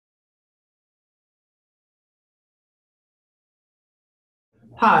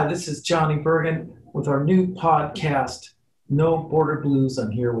Hi, this is Johnny Burgin with our new podcast, No Border Blues. I'm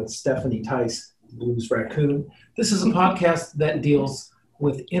here with Stephanie Tice, Blues Raccoon. This is a podcast that deals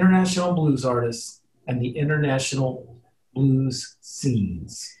with international blues artists and the international blues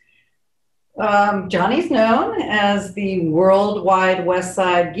scenes. Johnny's known as the worldwide West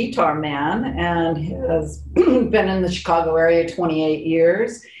Side guitar man and has been in the Chicago area 28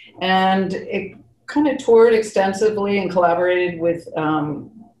 years and it kind of toured extensively and collaborated with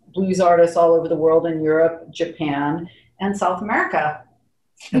blues artists all over the world in Europe, Japan, and South America.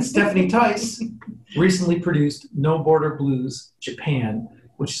 And Stephanie Tice recently produced No Border Blues Japan,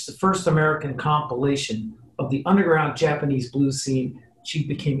 which is the first American compilation of the underground Japanese blues scene. She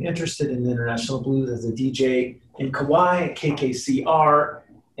became interested in international blues as a DJ in Kauai at KKCR,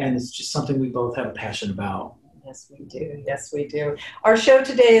 and it's just something we both have a passion about. Yes, we do. Yes, we do. Our show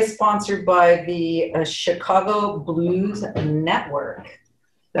today is sponsored by the Chicago Blues Network.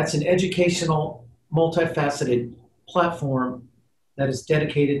 That's an educational, multifaceted platform that is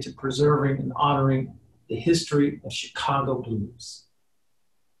dedicated to preserving and honoring the history of Chicago blues.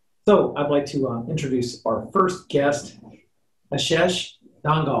 So I'd like to introduce our first guest, Ashesh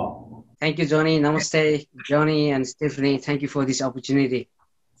Dangol. Thank you, Johnny. Namaste, Johnny and Stephanie. Thank you for this opportunity.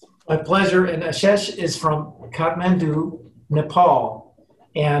 My pleasure. And Ashesh is from Kathmandu, Nepal.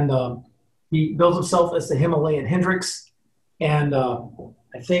 And he bills himself as the Himalayan Hendrix. And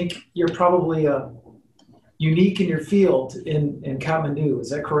I think you're probably unique in your field in Kathmandu. Is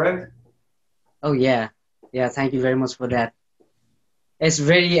that correct? Oh, yeah. Yeah, thank you very much for that. It's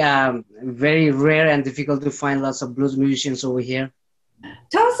very rare and difficult to find lots of blues musicians over here.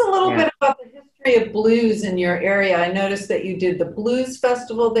 Tell us a little bit about the history of blues in your area. I noticed that you did the Blues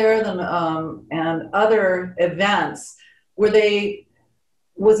Festival there and other events.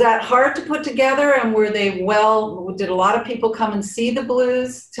 Was that hard to put together, and did a lot of people come and see the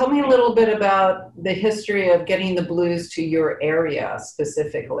blues? Tell me a little bit about the history of getting the blues to your area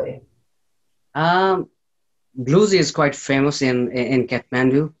specifically. Blues is quite famous in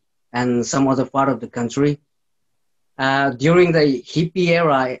Kathmandu and some other part of the country. During the hippie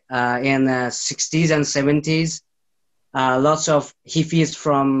era in the 60s and 70s, lots of hippies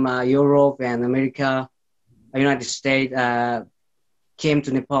from Europe and America, United States, came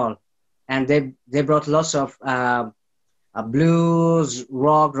to Nepal, and they brought lots of blues,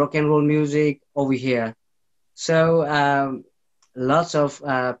 rock and roll music over here. So lots of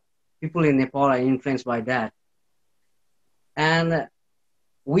people in Nepal are influenced by that. And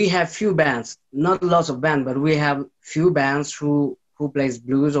we have few bands, not lots of bands, but we have few bands who plays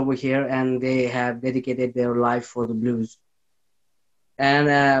blues over here, and they have dedicated their life for the blues.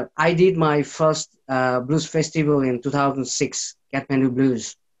 And I did my first blues festival in 2006, Kathmandu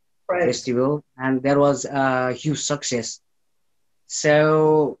Blues Festival, and that was a huge success.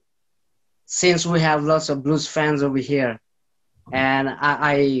 So since we have lots of blues fans over here, and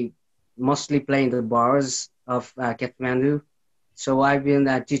I mostly play in the bars of Kathmandu, so I've been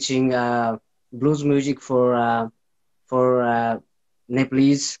teaching blues music for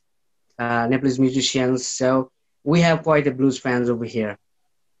Nepalese musicians. So we have quite a blues fans over here.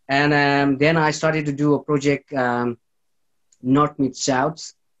 And then I started to do a project, North Meets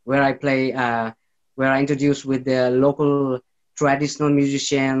South, where I play, where I introduce with the local traditional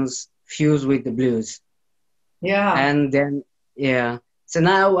musicians fused with the blues. Yeah. And then, so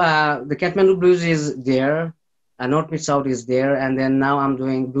now the Kathmandu Blues is there, North Meets South is there, and then now I'm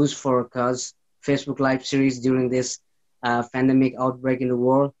doing Blues for a Cause Facebook Live series during this pandemic outbreak in the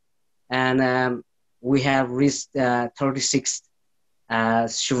world. And we have reached 36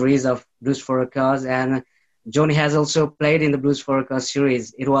 series of Blues for a Cause, and Johnny has also played in the Blues for a Cause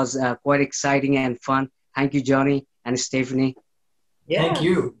series. It was quite exciting and fun. Thank you, Johnny and Stephanie. Yes. Thank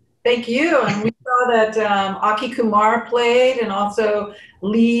you. Thank you. And we saw that Aki Kumar played, and also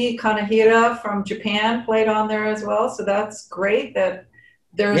Lee Kanahira from Japan played on there as well. So that's great that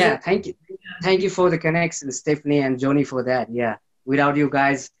there's... Yeah, thank you. Thank you for the connection, Stephanie and Johnny, for that. Yeah, without you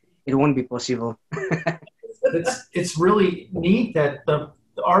guys, it won't be possible. It's really neat that the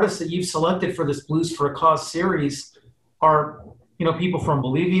artists that you've selected for this Blues for a Cause series are, people from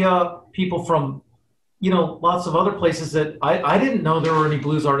Bolivia, people from, lots of other places that I didn't know there were any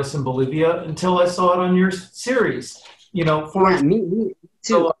blues artists in Bolivia until I saw it on your series, me too.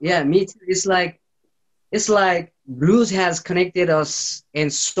 So, me too. It's like blues has connected us in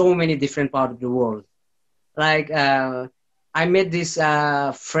so many different parts of the world. Like I met this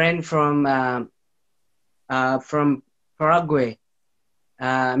friend from Paraguay,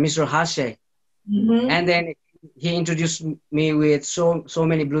 Mr. Hashe, and then he introduced me with so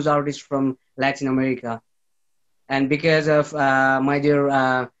many blues artists from Latin America. And because of my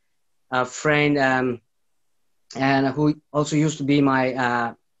dear friend, and who also used to be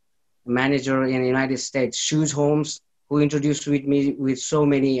my manager in the United States, Shoes Holmes, who introduced with me with so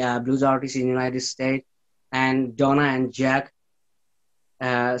many blues artists in the United States, and Donna and Jack.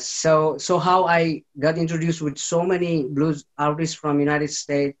 So how I got introduced with so many blues artists from United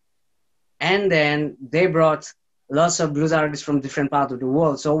States, and then they brought lots of blues artists from different parts of the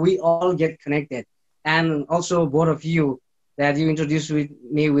world. So we all get connected. And also both of you, that you introduced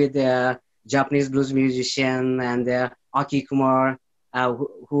me with the Japanese blues musician, and Aki Kumar,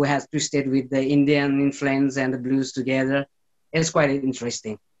 who has twisted with the Indian influence and the blues together. It's quite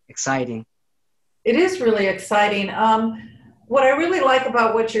interesting, exciting. It is really exciting. What I really like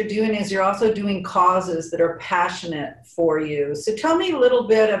about what you're doing is you're also doing causes that are passionate for you. So tell me a little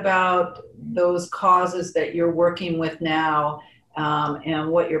bit about those causes that you're working with now, and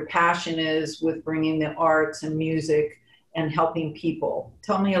what your passion is with bringing the arts and music and helping people.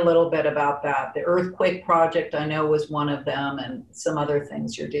 Tell me a little bit about that. The Earthquake Project, I know, was one of them, and some other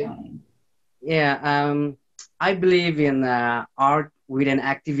things you're doing. Yeah, I believe in art with an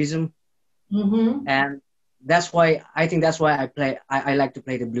activism. Mm-hmm. And that's why I think that's why I like to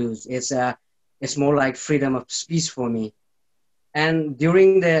play the blues. It's more like freedom of speech for me. And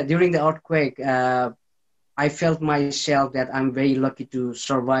during the earthquake, I felt myself that I'm very lucky to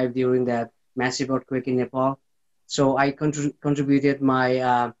survive during that massive earthquake in Nepal. So I contributed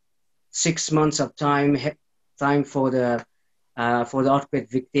my 6 months of time for the earthquake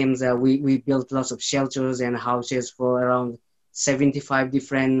victims. We built lots of shelters and houses for around 75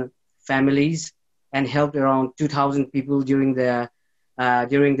 different families, and helped around 2,000 people during the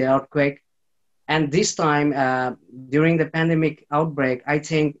earthquake. And this time, during the pandemic outbreak, I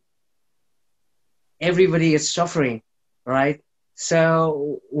think everybody is suffering, right?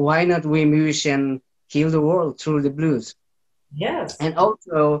 So why not we musicians heal the world through the blues? Yes. And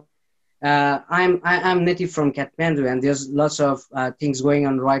also, I'm native from Kathmandu, and there's lots of things going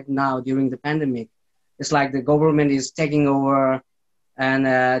on right now during the pandemic. It's like the government is taking over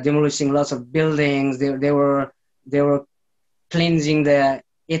and demolishing lots of buildings. They were cleansing the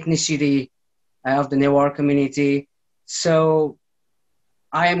ethnicity of the Newar community. So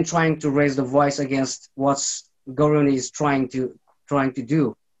I am trying to raise the voice against what government is trying to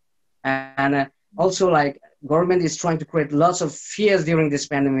do, and also like government is trying to create lots of fears during this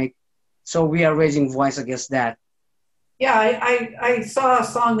pandemic. So we are raising voice against that. Yeah, I saw a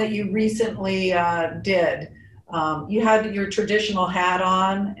song that you recently did. You had your traditional hat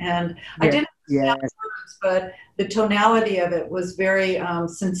on, and I didn't understand the words, but the tonality of it was very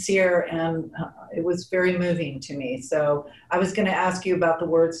sincere, and it was very moving to me. So I was going to ask you about the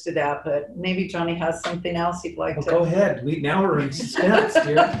words to that, but maybe Johnny has something else he'd like to. Go ahead. Now we're in suspense,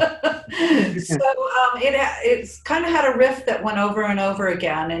 dear. So it's kind of had a riff that went over and over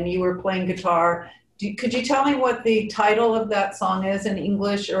again, and you were playing guitar. Could you tell me what the title of that song is in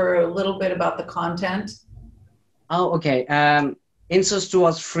English, or a little bit about the content? Oh, okay. In Search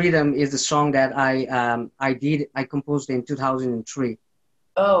Towards Freedom is the song that I composed in 2003.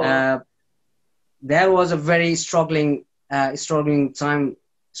 Oh. That was a very struggling phase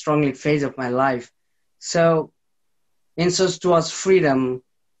of my life. So in Search Towards Freedom,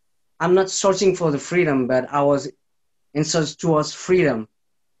 I'm not searching for the freedom, but I was in search towards freedom.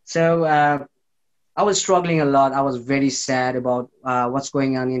 So I was struggling a lot. I was very sad about what's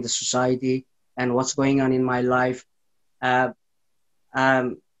going on in the society and what's going on in my life.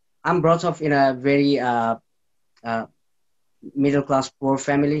 I'm brought up in a very middle class poor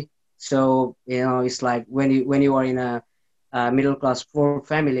family. So it's like when you are in a middle class poor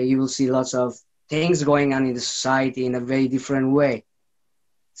family, you will see lots of things going on in the society in a very different way.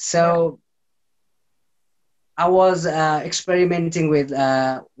 So I was experimenting with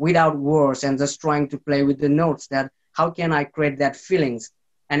without words and just trying to play with the notes. That how can I create that feelings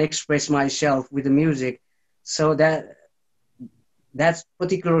and express myself with the music, so that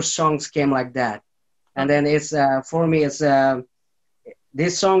particular songs came like that. And then it's for me it's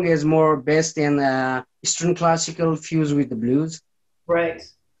this song is more based in Eastern classical fused with the blues. Right.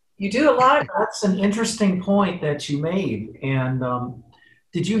 You do a lot of That's an interesting point that you made. And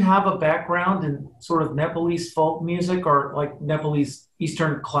did you have a background in sort of Nepalese folk music or like Nepalese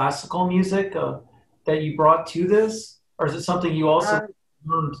Eastern classical music that you brought to this? Or is it something you also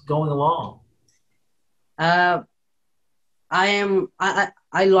learned going along? I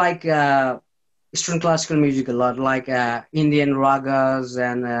like Eastern classical music a lot, like Indian ragas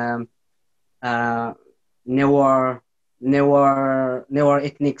and Newar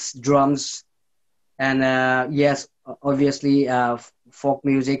ethnic drums, and yes, obviously folk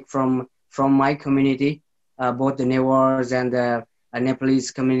music from my community, both the Newars and the Nepalese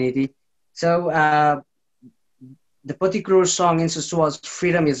community. So the particular song in was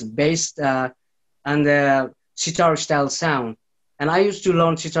Freedom is based on the sitar style sound. And I used to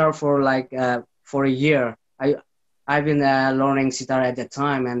learn sitar for like for a year. I've been learning sitar at that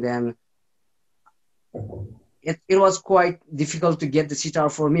time, and then it was quite difficult to get the sitar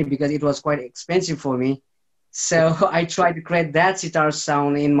for me because it was quite expensive for me. So I tried to create that sitar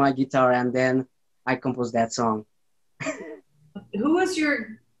sound in my guitar, and then I composed that song. Who was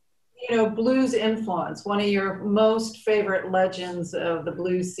your, blues influence? One of your most favorite legends of the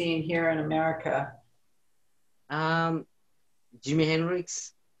blues scene here in America? Jimi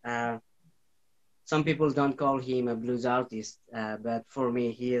Hendrix. Some people don't call him a blues artist, but for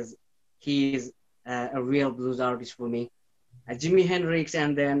me, he is a real blues artist for me. Jimi Hendrix,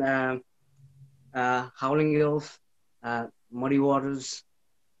 and then Howling Wolf, Muddy Waters,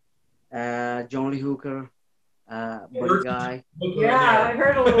 John Lee Hooker, Buddy Guy. Yeah, I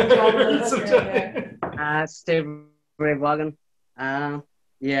heard a little John Lee Hooker there. Stephanie Tice.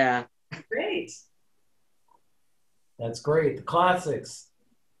 Yeah. Great. That's great. The classics.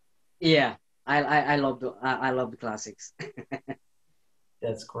 Yeah, I love the classics.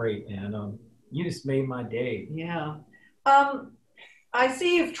 That's great, man. You just made my day. Yeah. I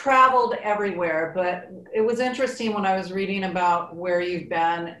see you've traveled everywhere, but it was interesting when I was reading about where you've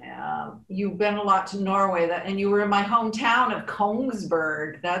been. You've been a lot to Norway, and you were in my hometown of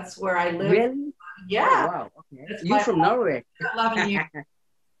Kongsberg. That's where I live. Really? Yeah. Oh, wow. Okay. You're from Norway. 11 years.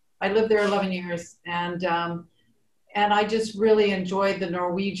 I lived there 11 years, and I just really enjoyed the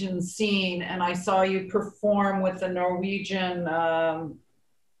Norwegian scene. And I saw you perform with the Norwegian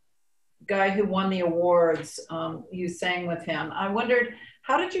guy who won the awards. You sang with him. I wondered,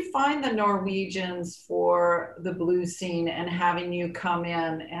 how did you find the Norwegians for the blues scene and having you come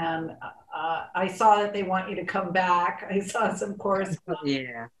in? And I saw that they want you to come back. I saw some correspondence.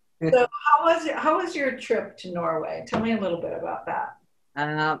 Yeah. So how was your trip to Norway? Tell me a little bit about that.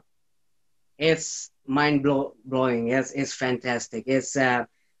 It's mind-blowing. It's fantastic. It's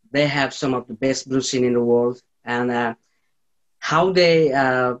they have some of the best blues scene in the world, and how they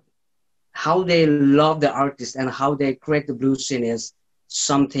love the artist and how they create the blues scene is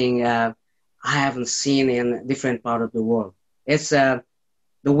something I haven't seen in different part of the world. It's the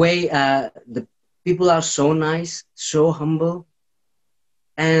way the people are so nice, so humble,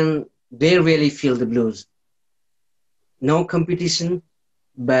 and they really feel the blues. No competition,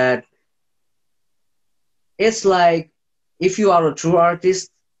 but it's like if you are a true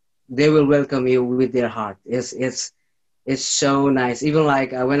artist, they will welcome you with their heart. It's so nice. Even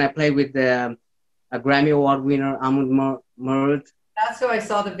like when I play with a Grammy Award winner, Ahmed Murad. That's who I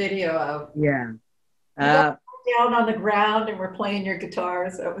saw the video of. Yeah. Down on the ground and we're playing your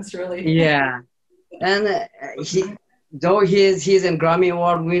guitars. That was really Yeah. And though he's a Grammy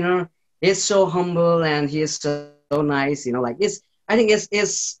Award winner, he's so humble and he's so nice. Like I think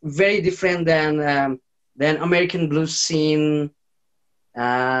it's very different than American blues scene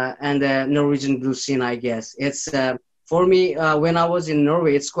and the Norwegian blues scene. I guess it's. For me, when I was in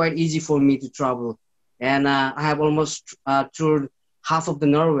Norway, it's quite easy for me to travel. And I have almost toured half of the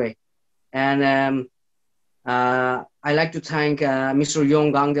Norway. And I like to thank Mr.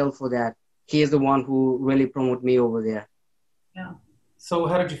 Jon Gangdal for that. He is the one who really promoted me over there. Yeah. So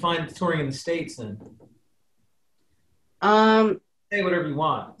how did you find touring in the States then? Say whatever you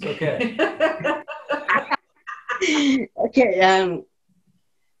want. It's okay. Okay.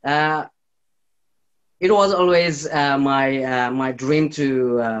 It was always my dream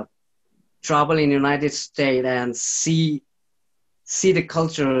to travel in the United States and see the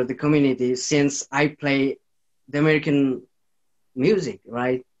culture, the community, since I play the American music,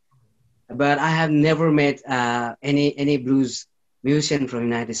 right? But I have never met any blues musician from the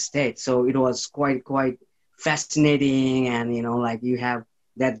United States, so it was quite fascinating, and like you have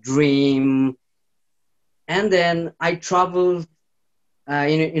that dream. And then I traveled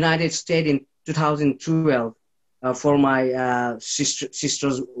in the United States in 2012 for my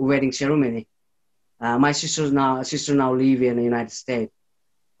sister's wedding ceremony. My sister now live in the United States.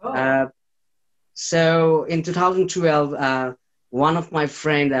 Oh. So in 2012, one of my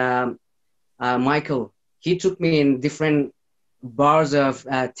friend, Michael, he took me in different bars of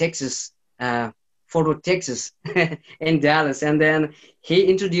Texas, Fort Worth, Texas, in Dallas, and then he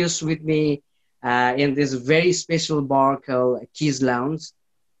introduced with me in this very special bar called Keys Lounge.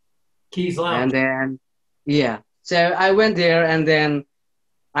 Keys Lounge. And then, yeah. So I went there, and then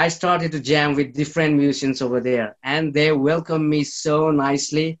I started to jam with different musicians over there, and they welcomed me so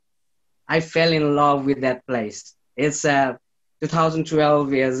nicely. I fell in love with that place. It's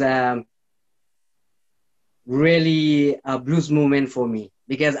 2012 is really a blues movement for me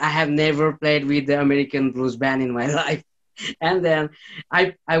because I have never played with the American blues band in my life. And then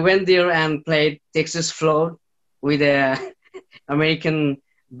I went there and played Texas Float with a American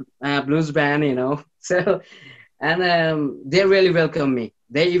blues band, you know. So and they really welcomed me.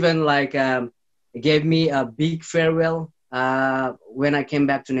 They even like gave me a big farewell when I came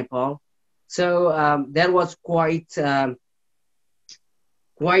back to Nepal. So that was quite a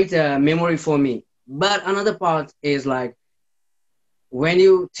memory for me. But another part is like when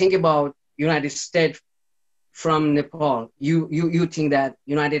you think about United States from Nepal, you think that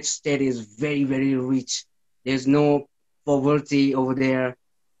United States is very, very rich. There's no poverty over there.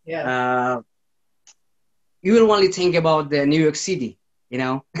 Yeah. You will only think about the New York City, you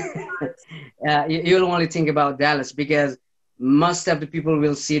know. You'll only think about Dallas because most of the people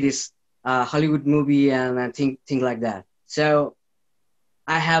will see this Hollywood movie and think like that. So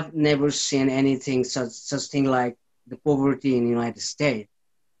I have never seen anything such thing like the poverty in the United States,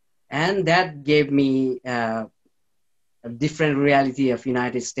 and that gave me a different reality of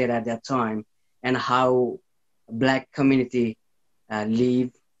United States at that time and how Black community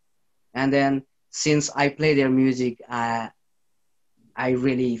live. And then since I play their music, I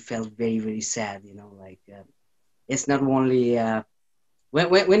really felt very, very sad, you know, like it's not only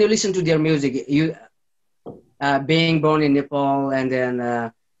when you listen to their music, you being born in Nepal and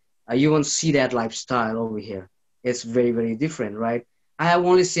then you won't see that lifestyle over here. It's very, very different, right? I have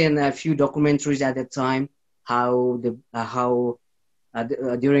only seen a few documentaries at that time,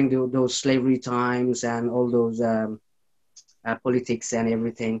 during those slavery times and all those politics and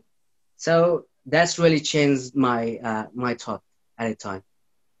everything. So that's really changed my thought at the time.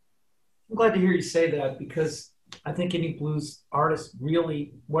 I'm glad to hear you say that because I think any blues artist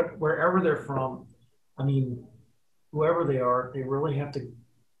really, wherever they're from, I mean, whoever they are, they really have to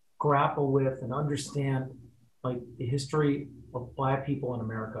grapple with and understand like the history of Black people in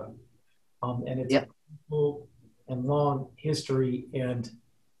America. And it's a full and long history, and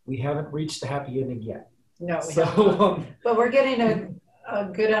we haven't reached the happy ending yet. No, we haven't. But we're getting a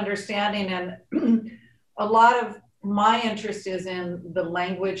good understanding, and a lot of my interest is in the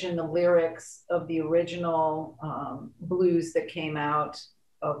language and the lyrics of the original blues that came out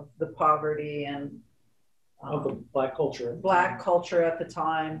of the poverty and of the Black culture. Black culture at the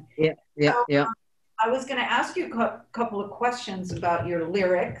time. Yeah. I was going to ask you a couple of questions about your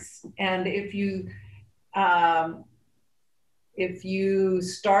lyrics, and if you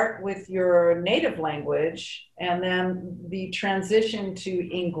start with your native language and then the transition to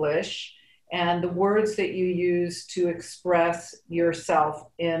English and the words that you use to express yourself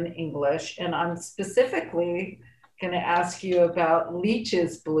in English. And I'm specifically going to ask you about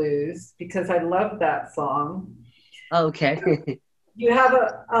Leech's Blues because I love that song. Okay. You have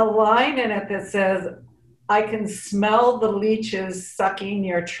a line in it that says, I can smell the leeches sucking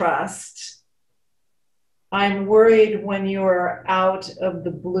your trust. I'm worried when you're out of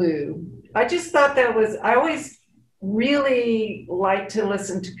the blue. I just thought I always really like to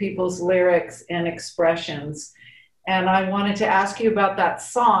listen to people's lyrics and expressions. And I wanted to ask you about that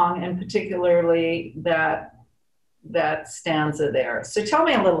song and particularly that stanza there. So tell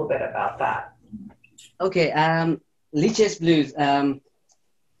me a little bit about that. Okay. Leech's Blues.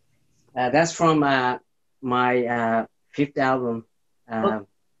 That's from my fifth album,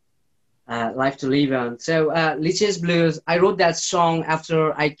 Life to Live On. So Leech's Blues, I wrote that song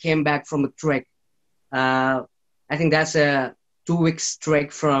after I came back from a trek. I think that's a 2 weeks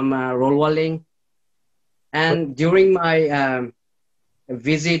trek from Rolwalling. And during my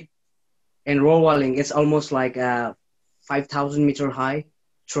visit in Rolwalling, it's almost like a 5,000 meter high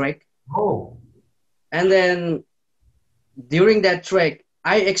trek. Oh. And then during that trek,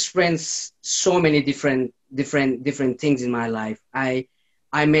 I experienced so many different things in my life. I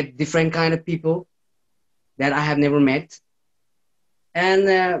met different kind of people that I have never met,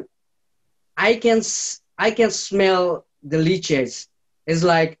 and I can smell the leeches. It's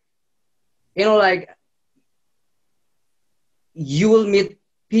like, you know, like you will meet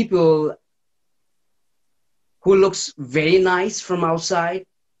people who looks very nice from outside,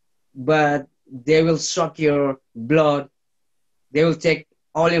 but they will suck your blood. They will take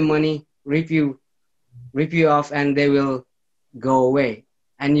all your money, rip you off, and they will go away.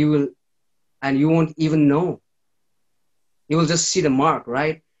 And you won't even know. You will just see the mark,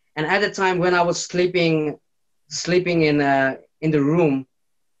 right? And at the time when I was sleeping in the room,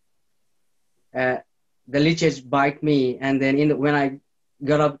 the leeches bite me, and then when I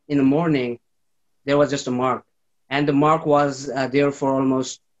got up in the morning, there was just a mark, and the mark was there for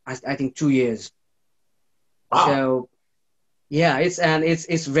almost I think 2 years. Wow. So yeah,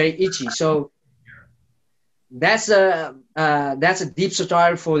 it's very itchy. So that's a deep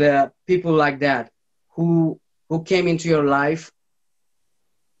satire for the people like that who came into your life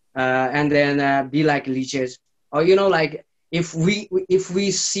and then be like leeches, or like if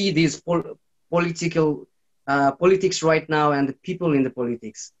we see these political politics right now, and the people in the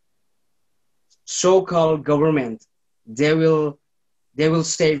politics, so-called government, they will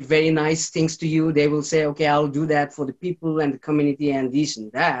say very nice things to you. They will say, okay, I'll do that for the people and the community and this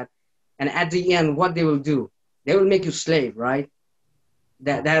and that, and at the end, what they will do, they will make you slave, right?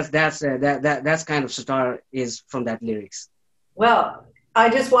 That's kind of satire is from that lyrics. Well, I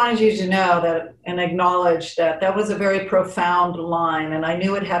just wanted you to know that and acknowledge that that was a very profound line, and I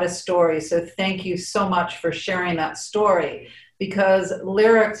knew it had a story. So thank you so much for sharing that story, because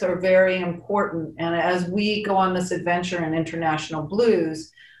lyrics are very important. And as we go on this adventure in international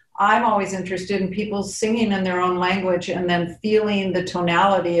blues, I'm always interested in people singing in their own language and then feeling the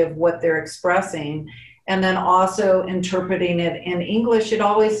tonality of what they're expressing, and then also interpreting it in English. It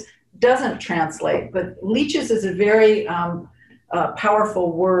always doesn't translate, but leeches is a very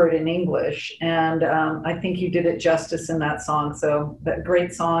powerful word in English, and I think you did it justice in that song. So that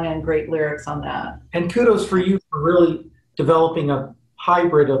great song and great lyrics on that. And kudos for you for really developing a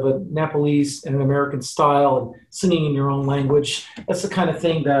hybrid of a Nepalese and an American style and singing in your own language. That's the kind of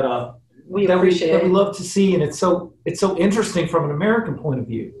thing that we love to see, and it's so interesting from an American point of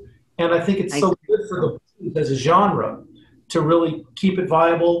view. And I think it's so good for the blues as a genre to really keep it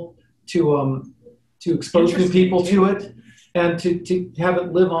viable, to expose new people to it, and to have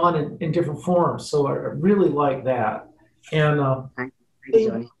it live on in different forms. So I really like that. And Thank you,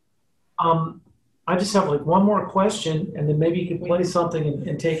 Johnny. I just have like one more question, and then maybe you can play something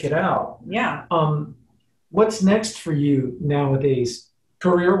and take it out. Yeah. What's next for you nowadays,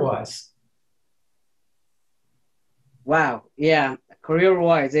 career-wise? Wow. Yeah.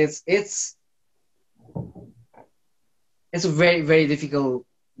 Career-wise, it's a very, very difficult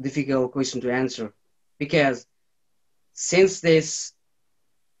question to answer, because since this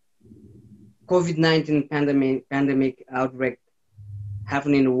COVID-19 pandemic outbreak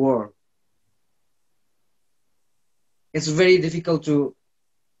happened in the world, it's very difficult to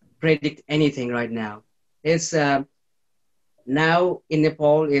predict anything right now. It's now in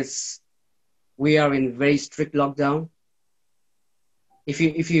Nepal, we are in very strict lockdown. If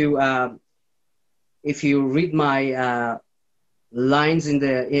you read my lines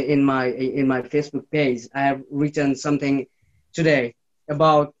in my Facebook page, I have written something today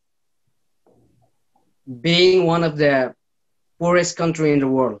about being one of the poorest country in the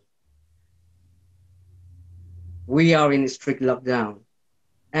world. We are in a strict lockdown,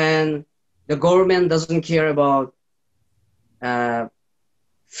 and the government doesn't care about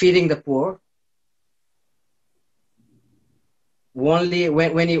feeding the poor. Only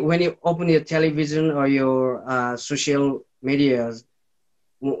when you open your television or your social medias,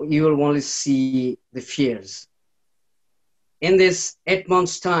 you will only see the fears. In this 8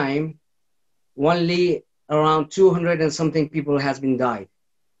 months' time, only around 200 and something people has been died.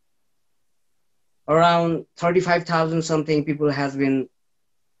 Around 35,000 something people has been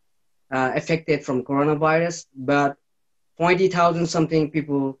affected from coronavirus, but 20,000 something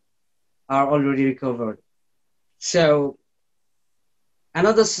people are already recovered. So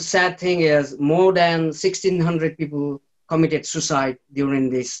another sad thing is more than 1,600 people committed suicide during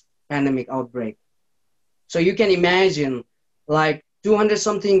this pandemic outbreak. So you can imagine, like 200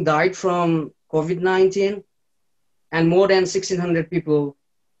 something died from COVID-19, and more than 1,600 people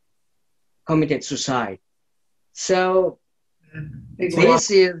committed suicide. So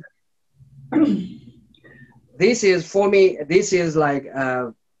this is for me, this is like,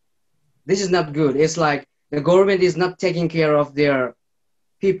 this is not good. It's like the government is not taking care of their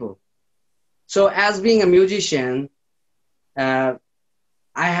people. So as being a musician, I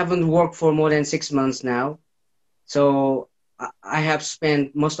haven't worked for more than 6 months now. So I have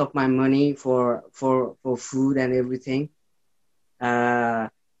spent most of my money for food and everything.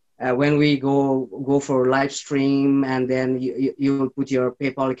 When we go for live stream, and then you will put your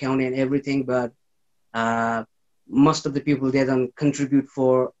PayPal account and everything, but most of the people, they don't contribute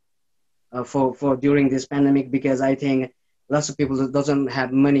for during this pandemic, because I think lots of people doesn't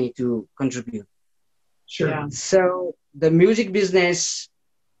have money to contribute. Sure. Yeah. So the music business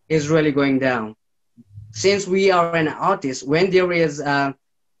is really going down. Since we are an artist, when there is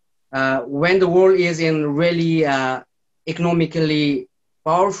when the world is in really economically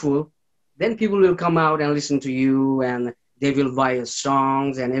powerful, then people will come out and listen to you, and they will buy your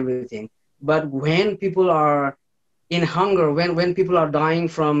songs and everything. But when people are in hunger, when people are dying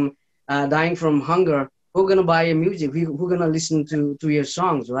from hunger, who's gonna buy your music? Who's gonna listen to your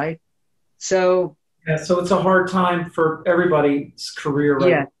songs, right? So Yeah, so it's a hard time for everybody's career right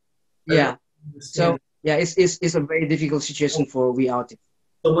Yeah, now. yeah. Understand. So yeah, it's a very difficult situation for we artists.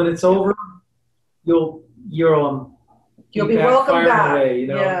 So when it's Yeah. over, you'll You'll be be back welcome firing back. away, you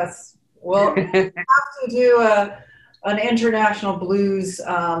know. Yes. Well, have to do an international blues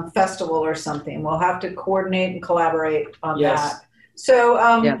festival or something. We'll have to coordinate and collaborate on Yes. that. So,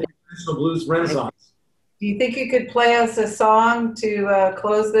 Yeah. International Blues Renaissance. do you think you could play us a song to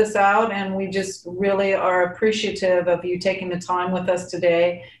close this out? And we just really are appreciative of you taking the time with us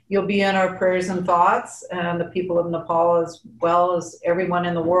today. You'll be in our prayers and thoughts, and the people of Nepal, as well as everyone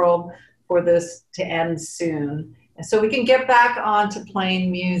in the world, for this to end soon. And so we can get back on to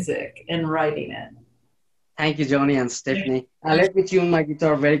playing music and writing it. Thank you, Johnny and Stephanie. Let me tune my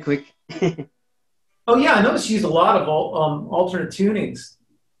guitar very quick. Oh yeah, I noticed you use a lot of alternate tunings.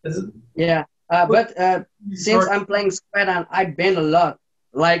 Is it? Yeah, but since I'm playing square and I bend a lot,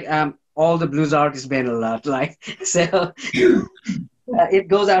 like all the blues artists bend a lot, like so it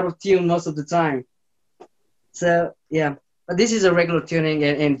goes out of tune most of the time. So yeah, but this is a regular tuning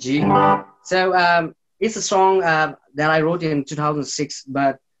in G. So it's a song that I wrote in 2006,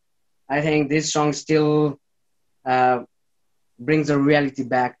 but I think this song still brings the reality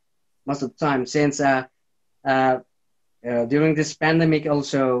back most of the time since during this pandemic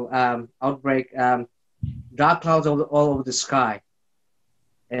also outbreak, dark clouds all over the sky.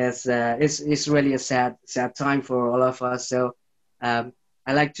 It's really a sad time for all of us. So I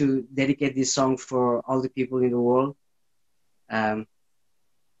like to dedicate this song for all the people in the world, and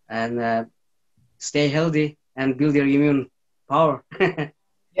stay healthy and build your immune power.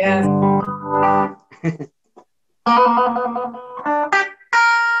 Yes.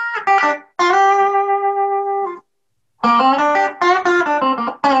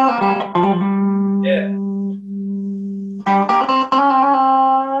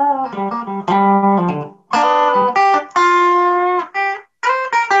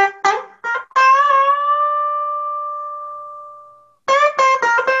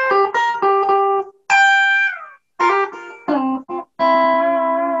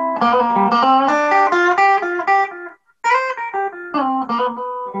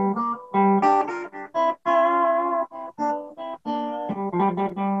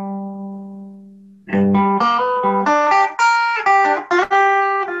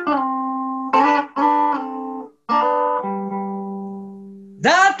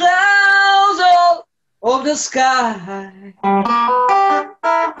 The clouds all of the sky,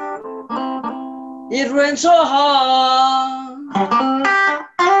 it rains so hard.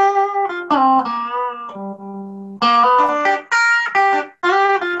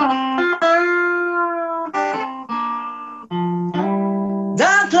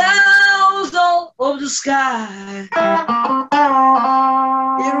 The clouds all of the sky,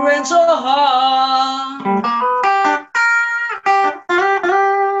 it rains so hard.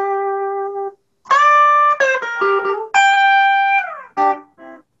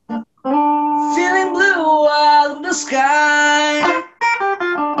 Feeling blue out of the sky.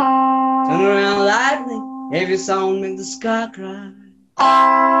 Turn around lightning, every sound makes the sky cry.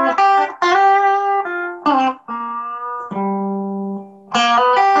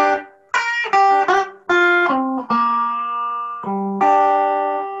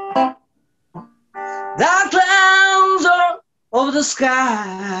 The clouds are over the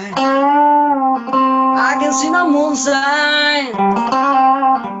sky. I can see the moon sign.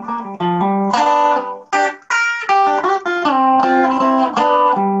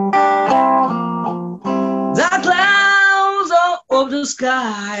 The clouds are over the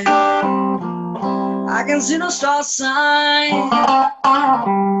sky. I can see the star sign.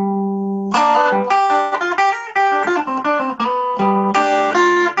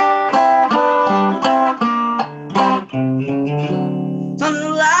 Thunder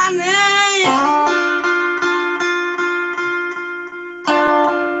lightning,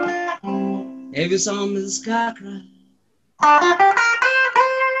 every song is a sky cry.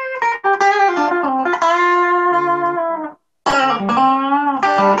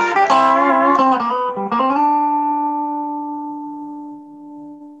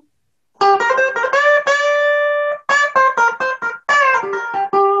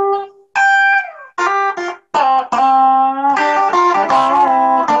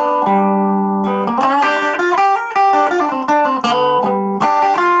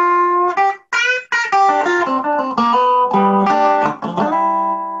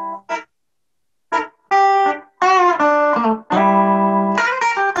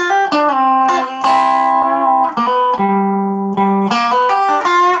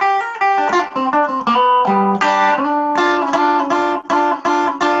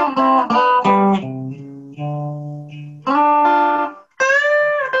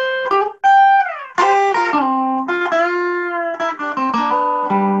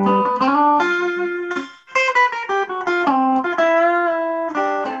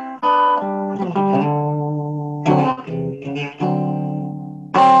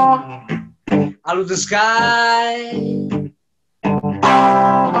 of the sky.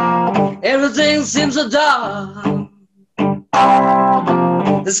 Everything seems so dark.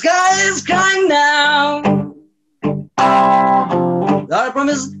 The sky is crying now. Lord, I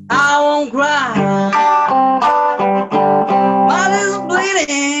promise I won't cry. Heart is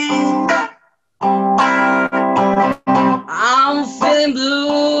bleeding. I'm feeling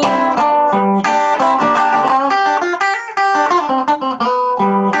blue.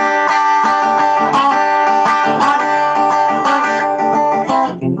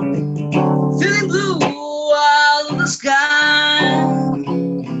 Feeling blue out of the sky.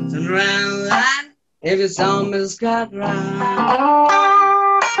 Turn around and if your summer's got right.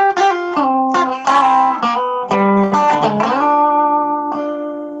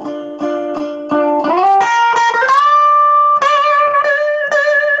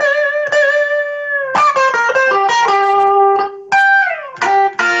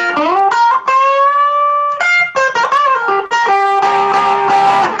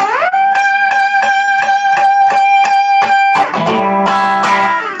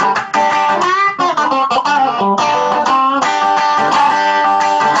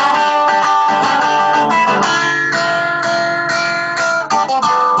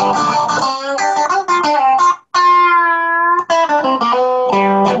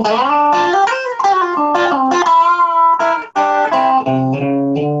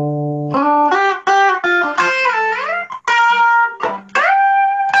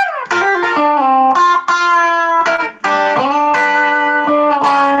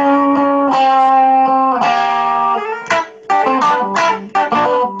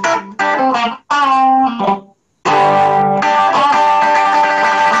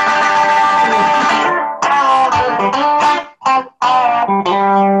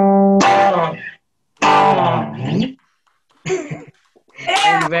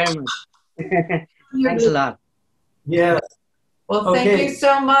 Thank you very much. Thanks a lot. Yes. Well, thank you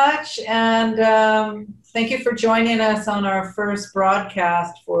so much. And thank you for joining us on our first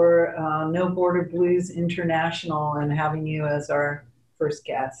broadcast for No Border Blues International and having you as our first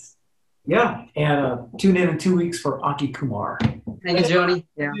guest. Yeah. And tune in 2 weeks for Aki Kumar. Thank you, Johnny.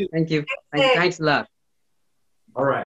 Yeah, thank you. Thanks a lot. All right.